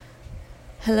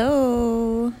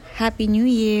Hello! Happy New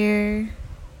Year!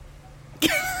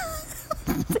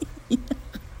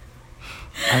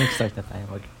 Start na tayo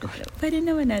mag-record. Pwede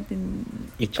naman natin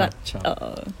I-chat-chat.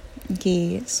 Oo.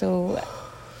 Okay, so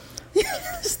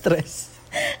Stress.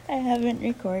 I haven't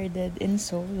recorded in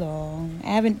so long.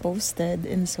 I haven't posted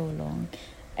in so long.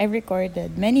 I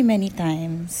recorded many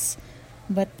times,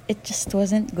 but it just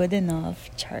wasn't good enough.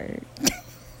 Char.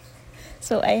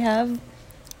 So I have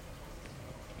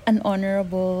an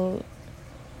honorable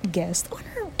guest.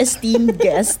 Esteemed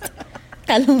guest.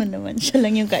 Kala mo naman, siya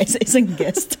lang yung kaisa-isang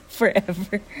guest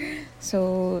forever.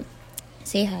 So,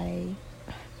 say hi.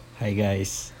 Hi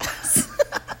guys.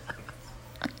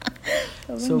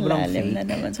 Sobrang lalim fake. na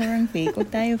naman. Sobrang fake.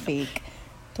 Huwag tayo fake.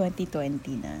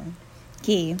 2020 na.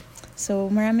 Okay. So,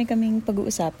 marami kaming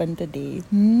pag-uusapan today.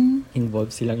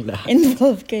 Involved silang lahat.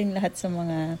 Involved kayong lahat sa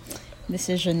mga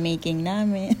decision-making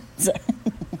namin.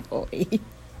 Okay.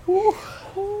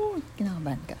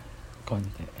 Kinakabahan ka.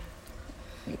 Konti.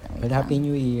 Wait Well, Happy lang.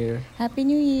 New Year. Happy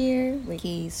New Year.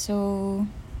 Okay, so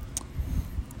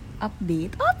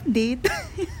update.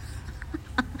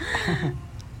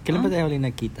 Kailan ba tayo ulit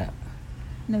nagkita?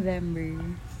 November.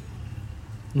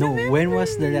 No, when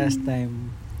was the last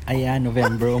time? Ayan,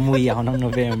 November. Umuwi ako ng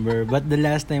November. But the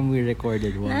last time we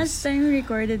recorded was... Last time we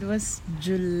recorded was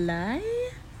July?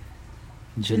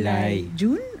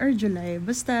 June or July?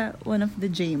 Basta one of the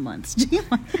J months.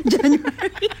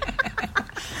 January.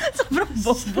 Sobrang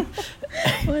bobo.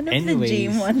 One of the J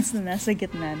months na nasa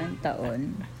gitna ng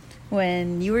taon.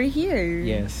 When you were here.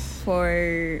 Yes. For...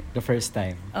 The first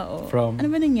time. Oo. From...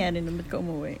 Ano ba nangyari nung ba't ka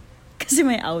umuwi? Kasi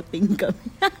may outing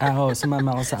kami.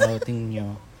 Sumama ako sa outing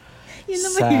nyo. Yun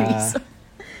naman yung reason.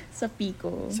 Sa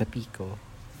Pico. Sa Pico.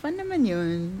 Fun naman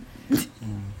yun.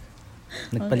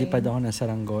 Nagpalipad ako ng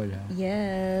saranggola.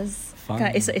 Yes. Fun.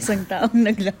 Kaisa-isang taong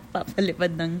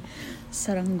nagpapalipad ng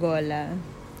saranggola.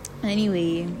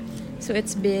 Anyway, so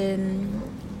it's been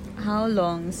how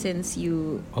long since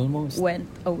you Almost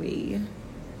went away?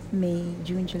 May,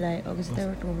 June, July, August,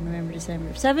 September, October, November,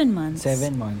 December. 7 months.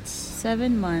 7 months.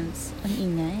 7 months. Ang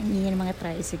ingay ng mga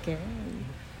tricycle.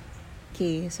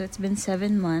 Okay, so it's been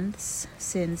 7 months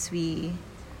since we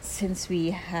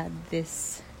had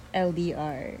this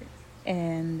LDR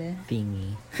and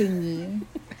Thingy.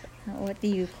 What do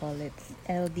you call it?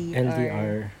 LDR.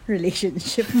 LDR.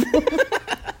 Relationship.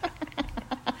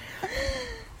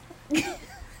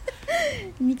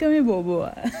 Hindi kami bobo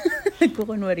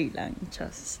Nagkukunwari lang.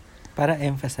 Just. Para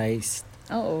emphasized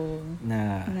Oo.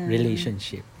 na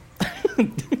relationship.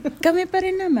 Kami pa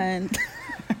rin naman.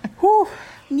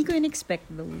 Hindi ko in-expect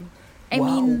though. I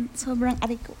mean, sobrang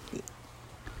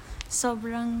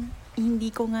sobrang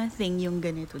hindi ko nga thing yung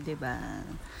ganito, diba?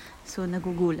 So,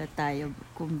 nagugulat tayo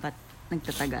kung ba't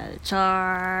nagtatagal.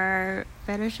 Char!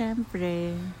 Pero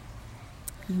syempre,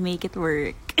 you make it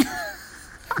work.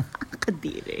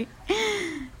 Kadiri.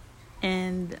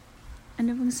 And,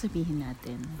 ano bang sabihin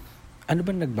natin? Ano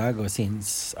ba nagbago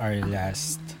since our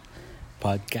last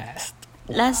podcast?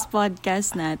 Last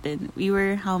podcast natin, we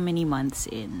were how many months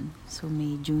in? So,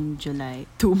 May, June, July,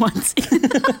 2 months in.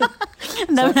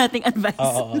 Ang dami nating advice.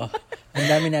 Oo. Ang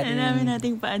dami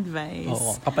nating pa-advice.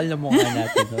 Oo. Kapal na mukha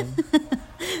natin. No?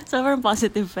 Sobrang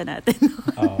positive pa natin.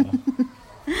 Oo.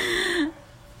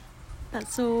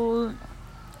 So,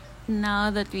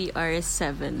 now that we are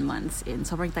 7 months in,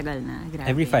 sobrang tagal na. Grabe.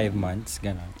 Every 5 months,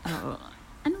 gano'n. Oo.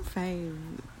 Anong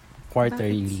 5?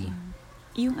 Quarterly.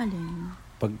 Yung alin?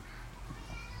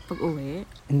 Pag-uwi?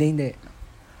 Hindi.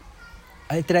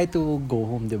 I try to go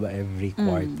home, di ba, every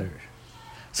quarter.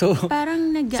 So,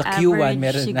 parang sa Q1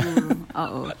 meron siguro.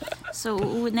 Oo. So,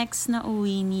 next na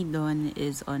uwi ni Don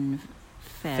is on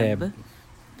Feb.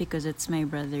 Because it's my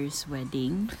brother's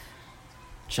wedding.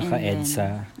 Tsaka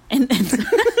EDSA. And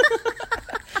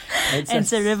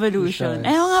EDSA Revolution.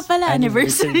 Ayaw nga pala,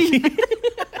 anniversary.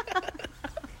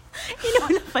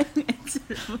 Inauna pa yung EDSA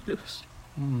Revolution.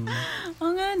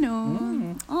 Oo nga, no?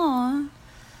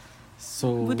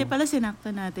 So, buti pala sinakto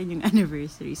natin yung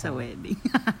anniversary sa wedding.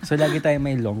 So, lagi tayo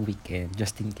may long weekend,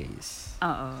 just in case.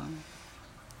 Oo.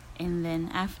 And then,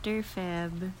 after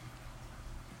Feb,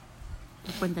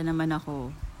 pupunta naman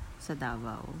ako sa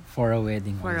Davao. For a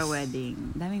wedding.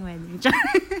 Daming wedding.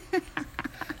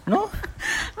 No?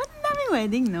 Ba't daming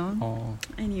wedding, no? Oo.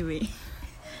 Anyway.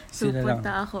 So,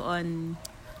 punta ako on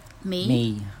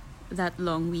May. That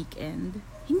long weekend.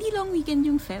 Hindi long weekend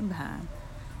yung Feb, ha?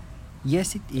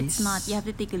 Yes, it is. It's not. You have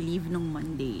to take a leave nung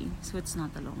Monday. So, it's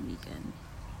not a long weekend.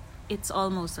 It's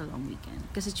almost a long weekend.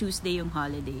 Kasi Tuesday yung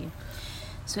holiday.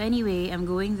 So, anyway, I'm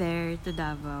going there to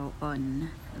Davao on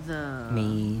the...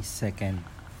 May 2nd.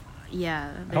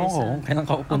 Yeah. Kailan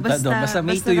ka pupunta doon? Basta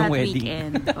May 2 yung wedding.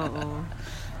 Weekend. Oo.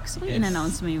 Gusto ko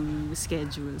in-announce mo yung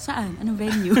schedule. Saan? Anong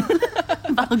venue?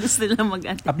 Baka gusto nila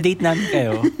mag-attend. Update namin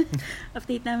kayo.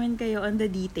 Update namin kayo on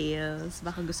the details.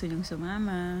 Baka gusto nyong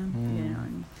sumama.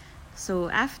 Ganon.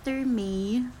 So, after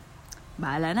May,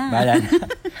 bahala na.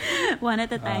 One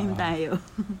at a time tayo.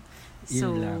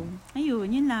 So,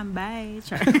 yun lang. Bye.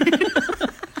 Char.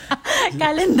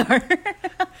 Calendar.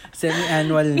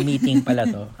 Semi-annual meeting pala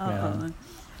to.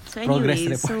 So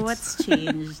anyway, so what's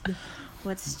changed?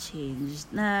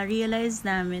 Na-realize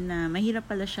namin na mahirap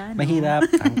pala siya, no? Mahirap,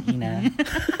 ang ina.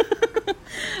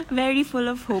 Very full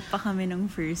of hope pa kami nung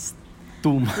first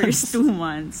 2 months. First 2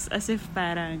 months. As if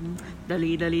parang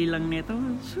dali-dali lang nito.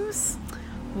 Just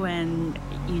when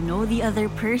you know the other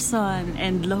person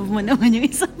and love mo naman yung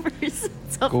isang person.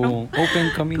 Kung open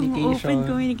communication.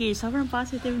 Sobrang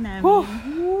positive namin.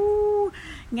 Woo!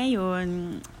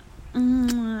 Ngayon,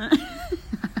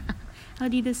 how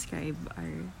do you describe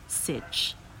our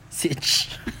sitch?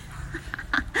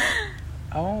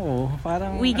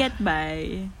 Parang... We get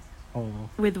by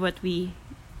with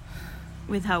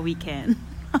how we can.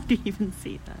 How do you even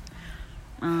say that?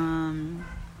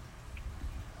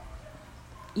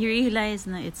 You realize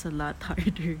na it's a lot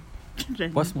harder.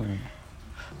 Pause mo.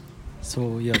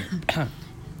 So, yun.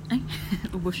 Ay,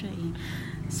 ubo siya eh.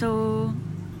 So,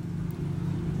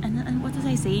 and what was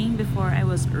I saying before I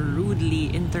was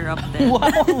rudely interrupted?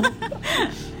 Wow!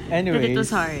 Anyways. But it was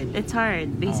hard. It's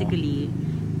hard, basically.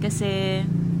 Kasi,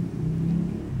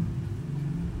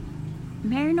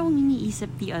 meron akong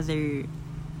iniisip the other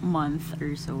month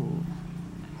or so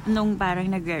nung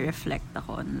parang nagre-reflect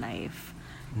ako on life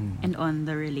and on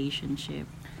the relationship.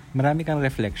 Marami kang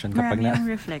reflection kapag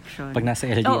pag nasa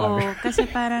LDR. Oo, kasi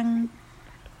parang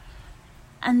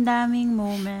ang daming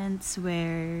moments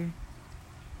where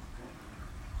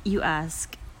you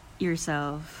ask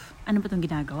yourself, ano ba itong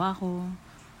ginagawa ko?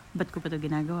 Ba't ko pa ito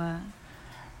ginagawa?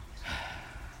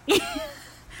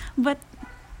 But,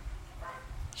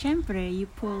 syempre, you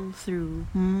pull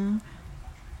through.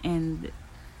 And,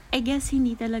 I guess,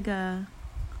 hindi talaga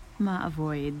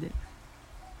ma-avoid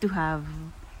to have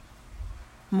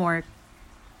more,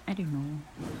 I don't know,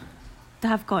 to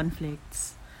have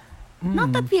conflicts.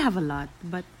 Not that we have a lot,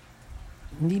 but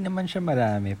hindi naman siya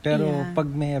marami. Pero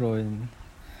pag meron,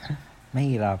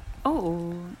 mahirap.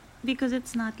 Oo. Because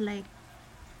it's not like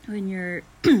when you're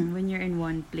when you're in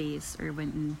one place or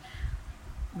when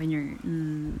you're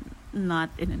not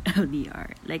in an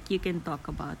LDR. Like, you can talk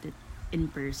about it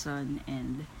in person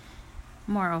and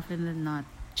more often than not,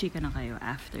 chika na kayo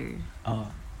after.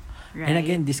 Right? And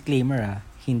again, disclaimer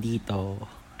hindi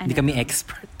kami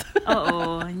expert.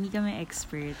 Oo, hindi kami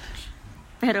expert.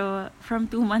 Pero from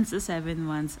 2 months to 7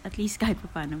 months, at least kahit pa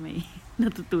paano may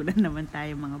natutunan naman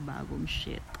tayo mga bagong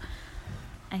shit.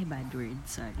 Ay, bad word,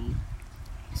 sorry.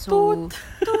 So,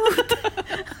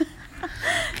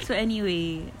 so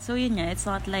anyway, so yun nga, it's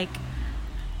not like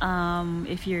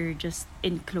if you're just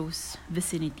in close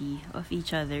vicinity of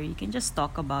each other, you can just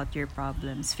talk about your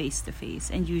problems face to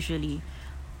face. And usually,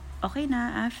 okay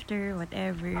na after,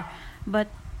 whatever.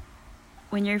 But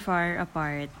when you're far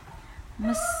apart,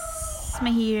 mas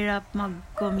mahirap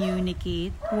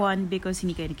mag-communicate. 1, because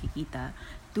hindi kayo nakikita.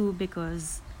 2,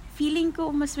 because feeling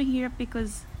ko mas mahirap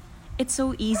because it's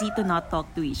so easy to not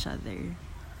talk to each other.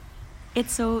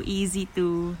 It's so easy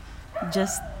to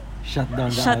just shut down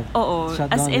the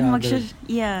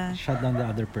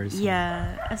other person.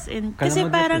 Yeah, as in kasi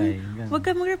parang wag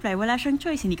ka mag-reply, wala siyang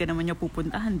choice, hindi ka naman niya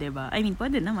pupuntahan, 'di ba? I mean,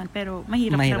 pwede naman, pero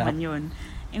mahirap naman 'yun.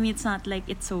 I mean, it's not like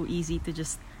it's so easy to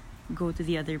just go to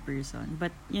the other person,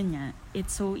 but yun nga,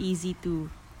 it's so easy to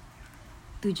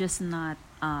just not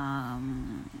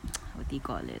what do you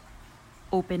call it?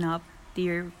 Open up to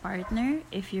your partner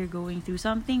if you're going through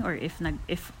something, or if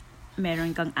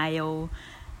meron kang ayaw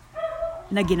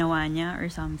na ginawa niya or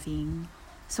something.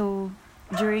 So,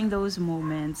 during those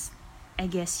moments, I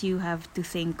guess you have to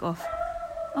think of,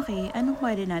 okay, anong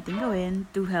pwede natin gawin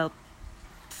to help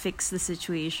fix the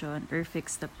situation or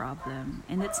fix the problem?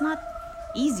 And it's not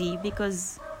easy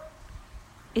because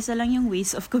isa lang yung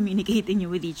ways of communicating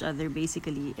with each other,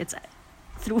 basically. It's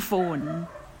through phone.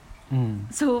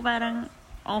 So, parang,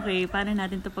 okay, paano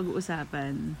natin to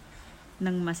pag-uusapan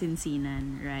ng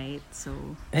masinsinan, right?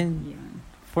 So, and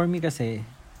for me kasi,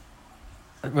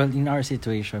 well, in our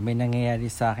situation, may nangyayari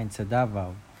sa akin sa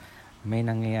Davao, may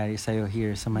nangyayari sa'yo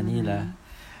here sa Manila,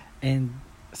 and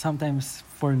sometimes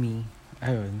for me,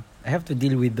 I have to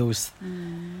deal with those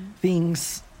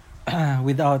things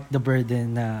without the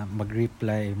burden na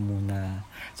mag-reply muna.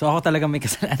 So ako talaga may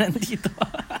kasalanan dito.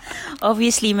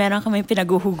 Obviously, meron kami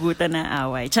pinaguhugutan na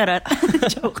away. Charot.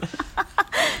 Joke.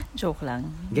 Joke lang.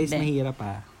 Guys, Hindi. mahirap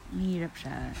ha. Mahirap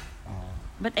siya. Oh.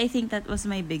 But I think that was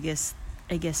my biggest,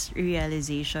 I guess,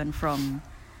 realization from...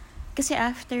 Kasi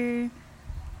after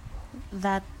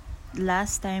that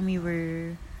last time we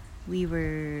were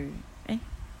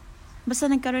basta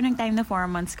nagkaroon ng time na 4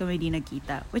 months kami di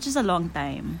nagkita, which is a long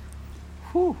time.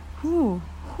 Whew.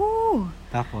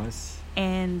 Tapos?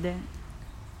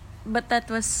 But that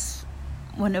was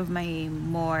one of my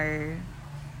more,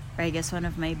 or I guess one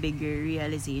of my bigger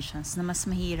realizations na mas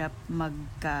mahirap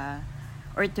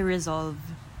or to resolve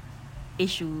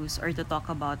issues or to talk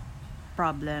about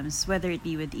problems, whether it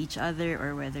be with each other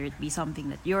or whether it be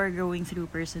something that you're going through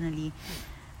personally.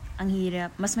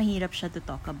 Mas mahirap siya to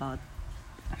talk about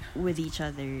with each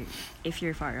other if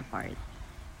you're far apart.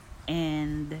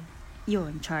 And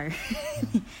yun, char.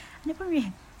 Ano pa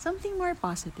rin? Something more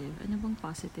positive. Ano bang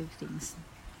positive things?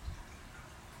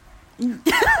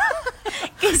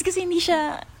 Kasi hindi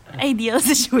siya ideal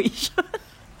situation.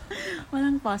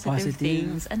 Walang positive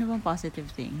things. Ano bang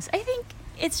positive things? I think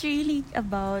it's really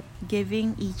about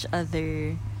giving each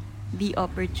other the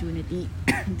opportunity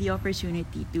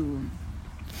to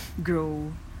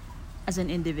grow as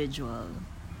an individual.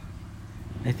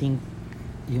 I think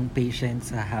yung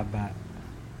patience sa haba.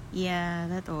 Yeah,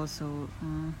 that also.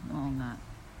 Oo nga.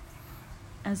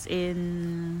 As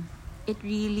in, it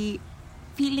really,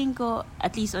 feeling ko,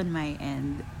 at least on my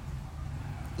end,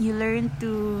 you learn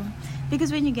to, because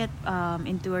when you get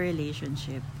into a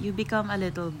relationship, you become a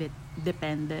little bit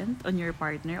dependent on your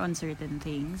partner on certain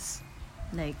things.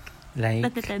 Like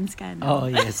natitense ka na. Oh,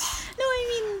 yes. No, I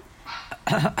mean,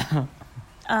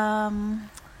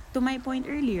 to my point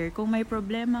earlier, kung may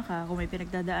problema ka, kung may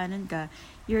pinagdadaanan ka,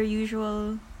 your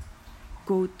usual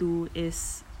go-to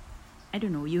is, I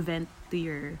don't know, you vent to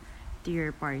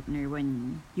your partner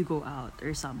when you go out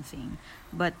or something.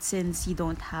 But since you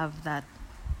don't have that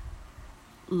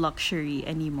luxury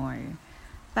anymore,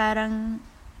 parang,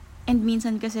 and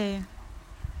minsan kasi,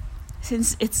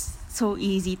 since it's so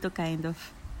easy to kind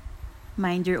of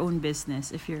mind your own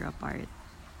business if you're apart,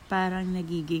 parang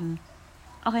nagiging,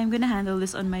 okay, I'm gonna handle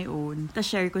this on my own. Tapos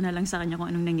share ko na lang sa kanya kung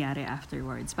anong nangyari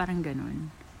afterwards. Parang ganun.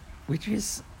 Which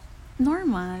is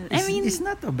normal. I mean, it's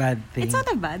not a bad thing. It's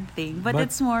not a bad thing, but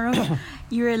it's more of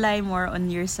you rely more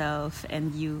on yourself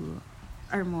and you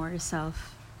are more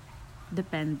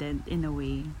self-dependent in a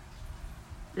way.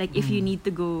 Like if you need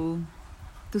to go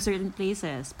to certain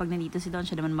places, pag nandito si Don,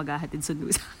 siya naman maghahatid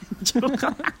sundo sa akin.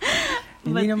 Joke.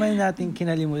 Hindi naman natin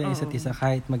kinalimutan isa't isa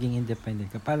kahit maging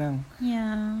independent ka. Parang,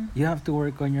 you have to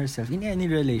work on yourself. In any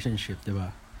relationship, di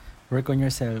ba? Work on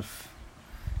yourself.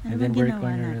 And then work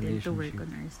on your relationship. To work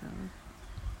on ourselves?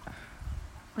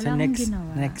 Wala akong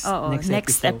ginawa.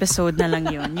 Next episode na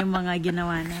lang yun. Yung mga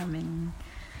ginawa namin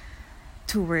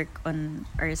to work on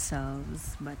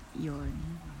ourselves. But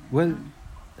yun. Well,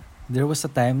 there was a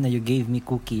time na you gave me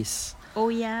cookies. Oh,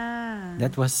 yeah.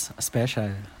 That was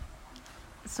special.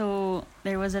 So,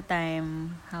 there was a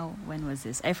time, when was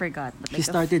this? I forgot. But you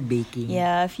started baking.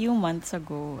 Yeah, a few months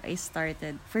ago, I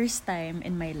started, first time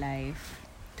in my life,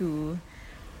 to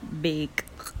bake.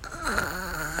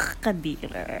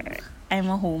 Kadira. I'm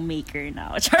a homemaker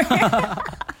now.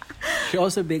 She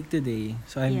also baked today,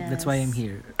 so that's why I'm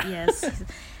here. Yes.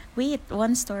 Wait,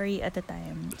 one story at a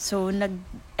time. So,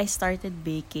 I started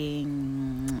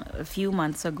baking a few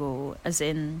months ago, as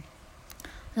in,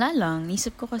 wala lang,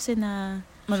 isip ko kasi na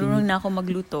marunong na ako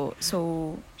magluto.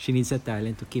 So, she needs a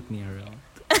talent to keep me around.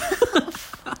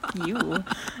 You.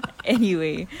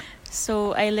 Anyway,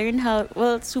 so I learned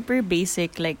super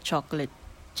basic, like chocolate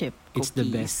chip cookies. It's the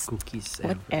best cookies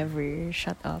ever. Whatever,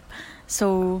 shut up.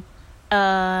 So,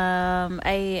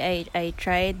 I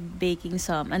tried baking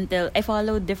some until I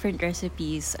followed different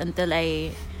recipes until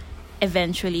I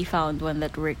eventually found one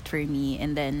that worked for me.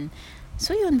 And then,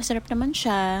 so yun, masarap naman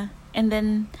siya. And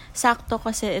then, sakto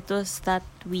kasi it was that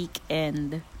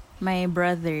weekend, my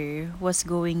brother was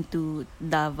going to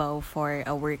Davao for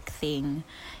a work thing.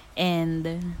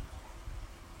 And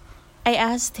I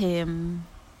asked him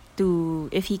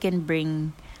if he can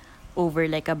bring over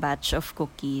like a batch of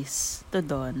cookies to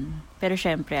Don. Pero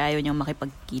syempre, ayaw niyang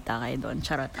makipagkita kay Don.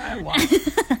 Charot.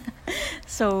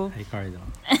 So, hi, Cardo.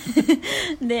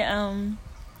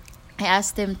 I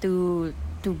asked him to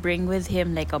bring with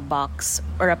him like a box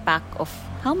or a pack of,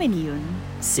 how many yun?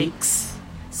 6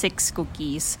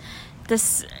 cookies.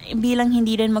 Tas bilang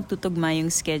hindi rin magtutugma yung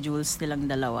schedules nilang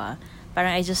dalawa,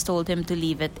 parang I just told him to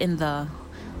leave it in the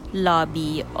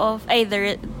lobby of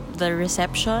either the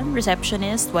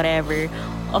receptionist, whatever,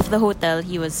 of the hotel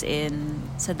he was in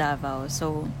sa Davao.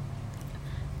 So,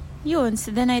 yun.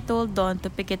 So then I told Don to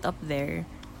pick it up there.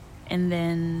 And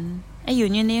then,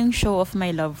 ayun, yun na yung show of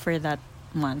my love for that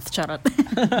month. Charot.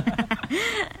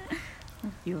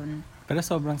 Yun. Pero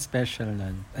sobrang special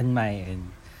nun, on my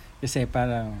end. Kasi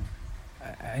parang,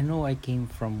 I know I came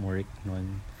from work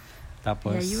nun.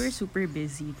 Tapos, yeah, you were super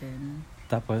busy then.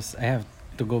 Tapos, I have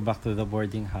to go back to the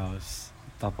boarding house.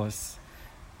 Tapos,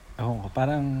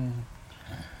 parang,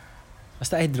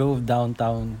 basta I drove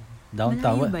downtown.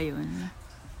 Malayo ba yun?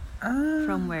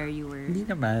 From where you were? Hindi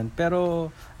naman. Pero,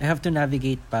 I have to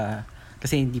navigate pa.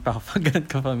 Kasi hindi pa ako ganun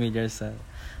ka-familiar sa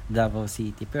Davao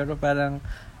City. Pero parang,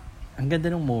 ang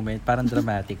ganda ng moment. Parang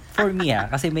dramatic. For me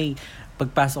kasi may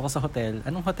pagpasok ko sa hotel.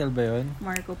 Anong hotel ba yun?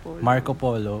 Marco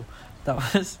Polo.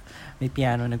 Tapos, may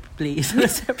piano nagpa-play sa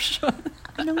reception.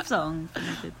 Anong song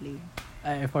nagpa-play?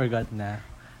 I forgot na.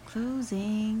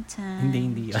 Closing time.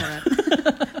 Hindi.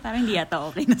 Parang hindi yata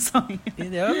okay na song yun.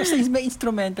 Hindi. Basta may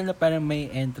instrumental na parang may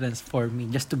entrance for me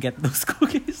just to get those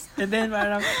cookies. And then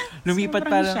parang lumipat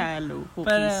parang shallow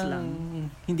cookies lang.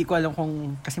 Hindi ko alam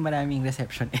kung kasi maraming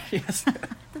reception areas.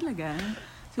 Talaga?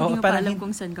 So hindi mo pa alam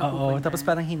kung saan ka pupunta? Oo, tapos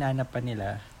parang hinanap pa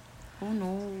nila. Oh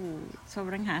no.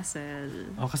 Sobrang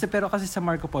hassle. Kasi sa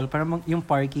Marco Polo, parang yung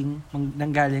parking,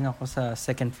 nanggaling ako sa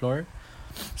second floor.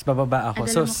 Tapos bababa ako.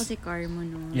 Adala mo kasi car mo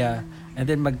no. Yeah. And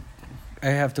then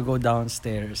I have to go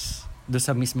downstairs. Doon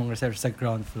sa mismong reception sa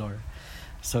ground floor.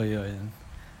 So yun.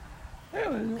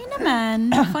 Okay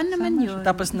naman. Fun naman yun.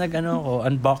 Tapos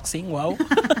unboxing. Wow.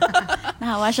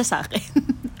 Nahawa siya sa akin.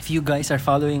 If you guys are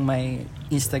following my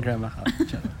Instagram account.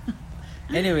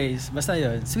 Anyways, basta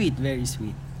yun. Sweet. Very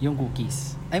sweet. Yung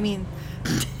cookies. I mean,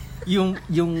 yung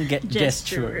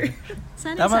gesture.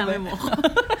 Sana isama mo ko.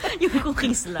 Yung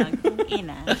cookies lang.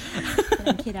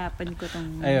 Hirapan ko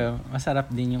tong... Ayun, masarap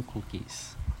din yung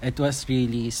cookies. It was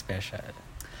really special.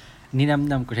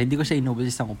 Ninamnam ko siya. Hindi ko siya inubos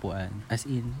isang upuan. As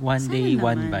in, one Sana day, naman.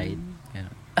 one bite.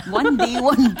 Ganun. One day,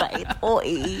 one bite.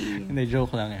 Hindi,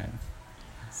 joke lang yan.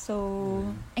 So,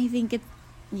 I think it's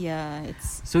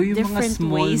so yung mga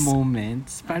small ways.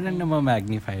 moments, parang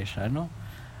namamagnify siya, no?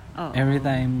 Every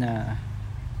time na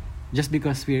just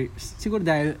because siguro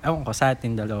dahil, sa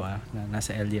atin dalawa, na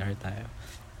nasa LDR tayo,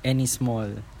 any small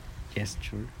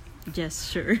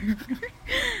gesture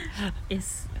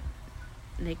is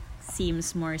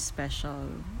seems more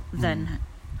special than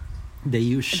the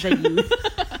usual.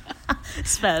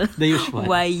 Spell the usual.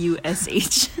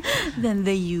 YUSH than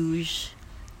the usual.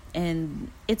 And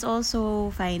it's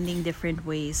also finding different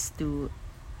ways to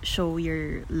show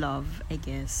your love, I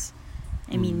guess.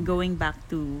 I mean, going back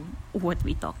to what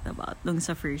we talked about nung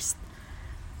sa first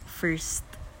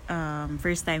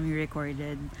time we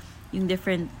recorded, yung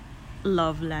different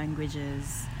love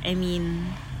languages. I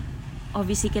mean,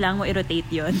 obviously kailangan mo i-rotate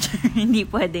yun. Hindi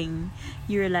pwedeng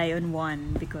you rely on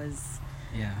one because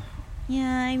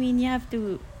I mean, you have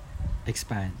to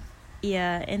expand.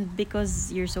 Yeah, and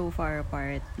because you're so far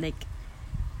apart,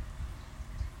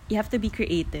 you have to be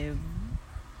creative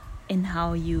in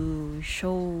how you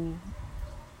show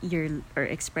or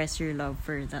express your love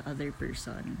for the other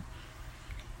person.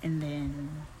 And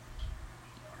then,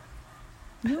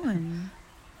 yun.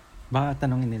 Baka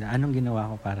tanongin nila, anong ginawa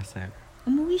ko para sa'yo?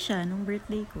 Umuwi siya nung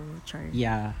birthday ko, Char.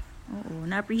 Yeah. Oo,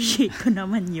 na-appreciate ko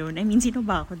naman yun. I mean, sino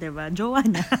ba ako, diba? Jowa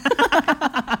na.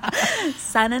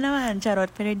 Sana naman, charot.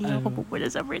 Pero hindi ako pupunta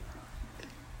sa birthday.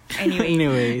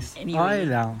 Anyways. Okay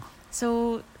lang.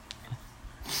 So,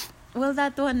 well,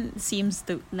 that one seems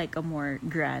to like a more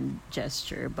grand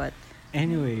gesture, but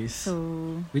anyways,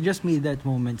 so we just made that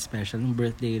moment special nung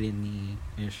birthday rin ni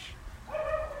Ish.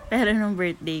 Pero nung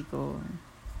birthday ko,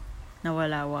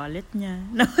 nawala wallet niya.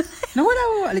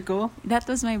 Nawala wallet ko? That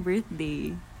was my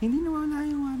birthday. Hindi nawala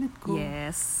yung wallet ko.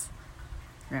 Yes.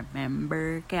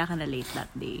 Remember? Kaya ka na late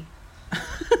that day.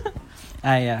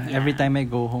 Yeah. Every time I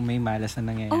go home, may malas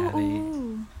na nangyayari.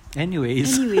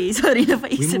 Anyways, sorry na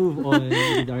paisip. We move on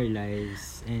with our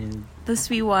lives. And tapos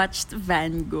we watched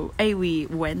Van Gogh. We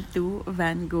went to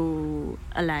Van Gogh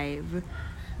Alive,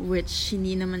 which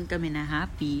hindi naman kami na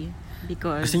happy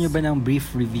because... Gusto nyo ba ng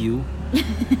brief review?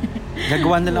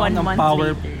 Gagawa na lang ng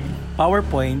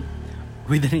PowerPoint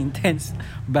with an intense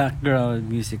background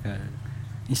musical,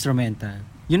 instrumental.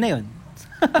 Yun na yun.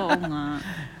 Oo nga.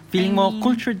 Feeling mo,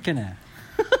 cultured ka na.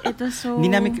 It was so...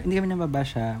 Hindi kami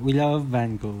nababasha. We love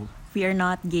Van Gogh. We are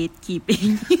not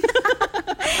gatekeeping.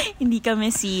 Hindi kami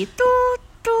si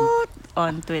toot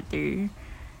on Twitter.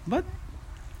 But,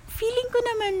 feeling ko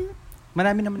naman...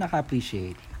 Marami naman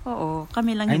naka-appreciate. Oo,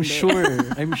 kami lang I'm hindi. sure.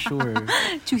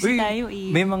 Choosy tayo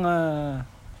eh. May mga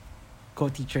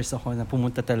co-teachers ako na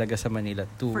pumunta talaga sa Manila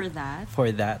to... For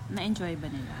that. Na-enjoy ba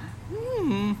nila?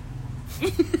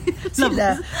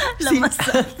 Sila. Lamas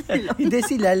sa Hindi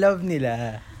sila, love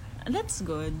nila. That's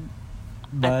good.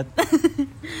 But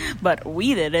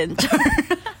we didn't.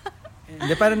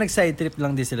 Hindi, parang nag-side trip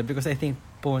lang din sila because I think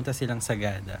pumunta silang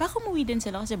Sagada. Baka umuwi din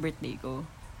sila kasi birthday ko.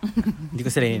 Hindi ko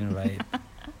sila in-invite.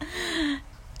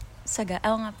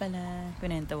 Nga pala,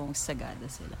 kunento mong Sagada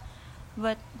sila.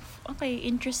 But, okay,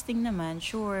 interesting naman.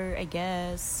 Sure, I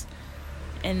guess.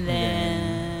 And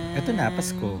then... Ito na,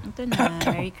 Pasko. Ito na,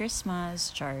 Merry Christmas,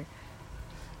 char.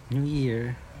 New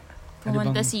Year.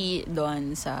 Pumunta si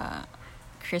Don sa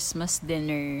Christmas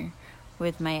dinner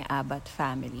with my Abat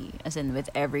family. As in,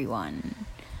 with everyone.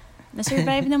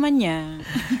 Na-survive naman niya.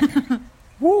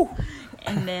 Woo!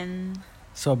 And then...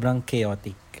 Sobrang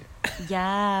chaotic.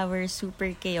 Yeah, we're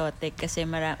super chaotic kasi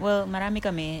marami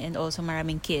kami and also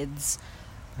maraming kids.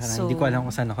 So, hindi ko alam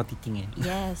kung saan ako titingin.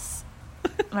 Yes.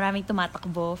 Maraming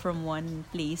tumatakbo from one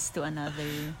place to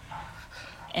another.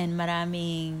 And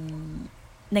maraming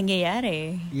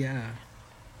nangyayari. Yeah.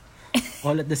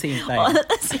 All at the same time. All at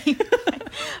the same time.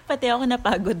 Pati ako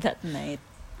napagod that night.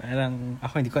 Parang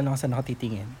ako hindi ko alam kung saan ako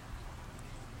titingin.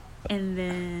 And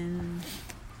then...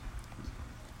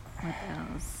 What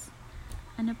else?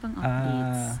 Ano pang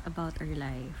updates about our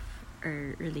life,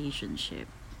 our relationship?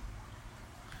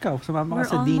 Ikaw, sumama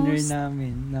ka sa dinner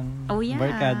namin ng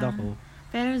barkada ko.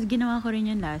 Pero ginawa ko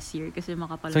rin yan last year kasi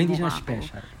makapal So, hindi siya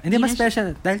special. Hindi mas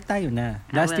special dahil tayo na.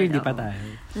 Last year, di pa tayo.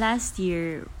 Last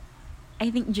year, I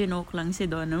think ginoke lang si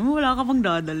Donna. Wala ka pang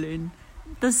dadalhin.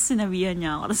 Tapos sinabihan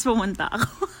niya ako. Tapos pumunta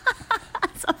ako.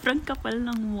 Sobrang kapal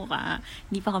ng mukha.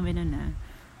 Hindi pa kami nun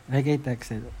Like I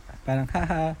texted. Parang,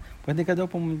 haha, pwede ka daw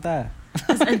pumunta.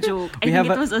 As a joke. I think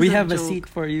it was as a joke. We have a seat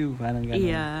for you. Parang gano'n.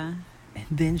 Yeah. And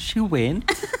then she went.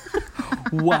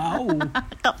 Wow!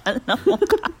 Kapal na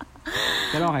mukha.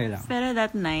 Pero okay lang. Pero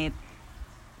that night,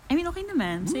 I mean, okay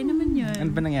naman. Sa'yo naman yun.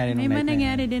 Ano ba nangyari nung night? May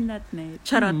nangyari din that night.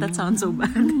 Charot, that sounds so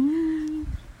bad.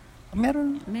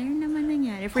 Meron naman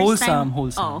nangyari. Wholesome.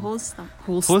 Oh,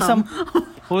 wholesome.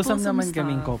 Wholesome naman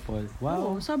kaming couple.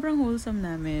 Wow. Oo, sobrang wholesome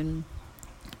namin.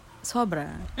 Sobra.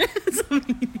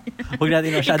 Huwag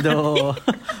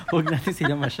natin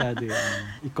sila masyado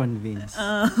i-convince.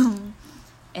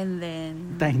 And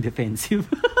then... Tayong defensive.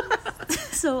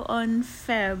 So, on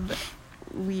Feb,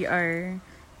 we are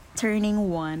turning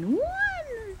 1.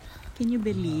 Can you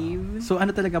believe? So,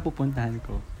 ano talaga pupuntahan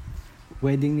ko?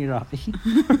 Wedding ni Rocky?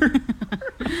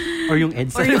 Or yung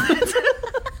EDSA?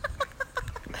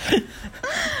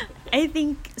 I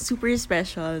think super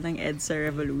special ng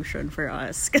EDSA Revolution for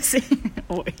us. Kasi,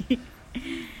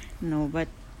 no,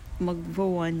 but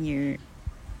mag-go 1 year.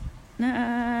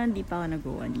 Hindi pa ako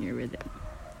nag-go 1 year with it.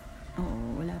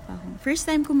 Oo, wala pa ako. First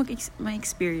time ko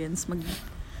ma-experience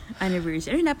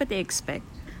mag-anniversary. Ano dapat i-expect?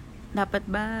 Dapat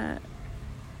ba,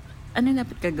 ano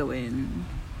dapat kagawin?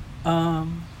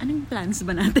 Anong plans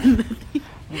ba natin dati?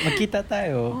 Magkita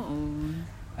tayo. Oo.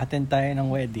 Attend tayo ng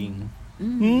wedding.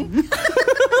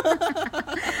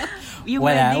 Yung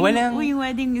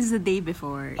wedding is the day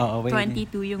before. 22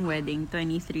 yung wedding,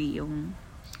 23 yung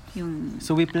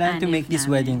So we plan to make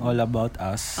this wedding all about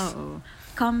us. Oo.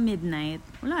 Come midnight,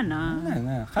 wala na.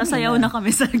 Kasayaw na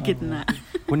kami sa gitna.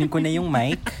 Kunin ko na yung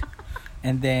mic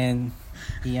and then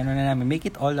make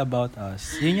it all about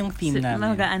us. Yun yung theme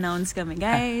namin. Mag-a-announce kami,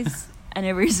 guys.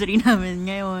 Anniversary namin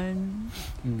ngayon.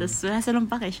 Tapos wala silang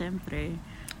pake, syempre.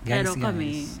 Pero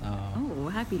kami,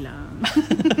 happy lang.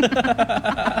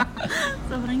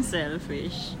 Sobrang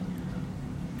selfish.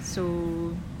 So,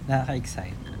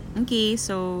 nakaka-excite. Okay,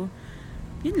 so,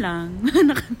 yun lang.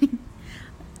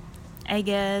 I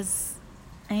guess,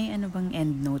 ano bang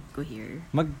end note ko here?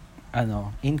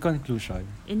 In conclusion,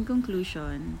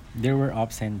 there were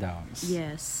ups and downs.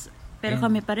 Yes. Pero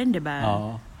kami pa rin, diba?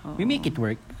 We make it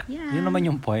work. Yeah. Yun naman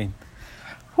yung point.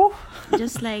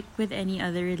 Just like with any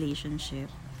other relationship.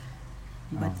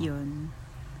 But yun.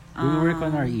 We work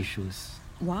on our issues.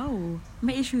 Wow.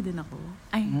 May issue din ako.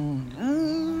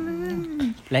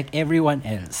 Like everyone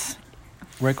else.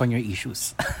 Work on your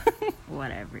issues.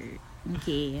 Whatever.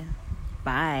 Okay.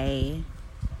 Bye.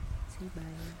 Say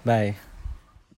bye. Bye.